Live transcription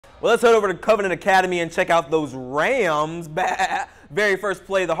Well, let's head over to Covenant Academy and check out those Rams. Very first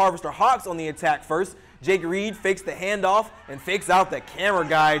play, the Harvester Hawks on the attack first. Jake Reed fakes the handoff and fakes out the camera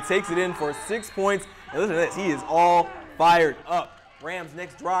guy. Takes it in for 6 points. And listen to this, he is all fired up. Rams'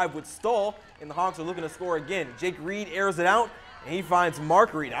 next drive would stall, and the Hawks are looking to score again. Jake Reed airs it out, and he finds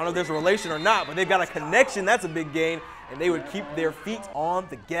Mark Reed. I don't know if there's a relation or not, but they've got a connection. That's a big gain, and they would keep their feet on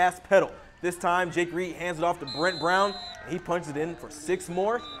the gas pedal. This time, Jake Reed hands it off to Brent Brown, and he punches it in for 6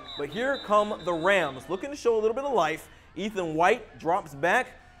 more. But here come the Rams, looking to show a little bit of life. Ethan White drops back,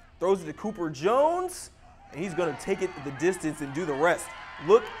 throws it to Cooper Jones, and he's going to take it the distance and do the rest.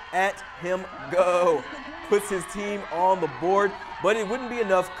 Look at him go. Puts his team on the board, but it wouldn't be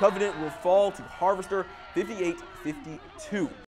enough. Covenant will fall to Harvester 58-52.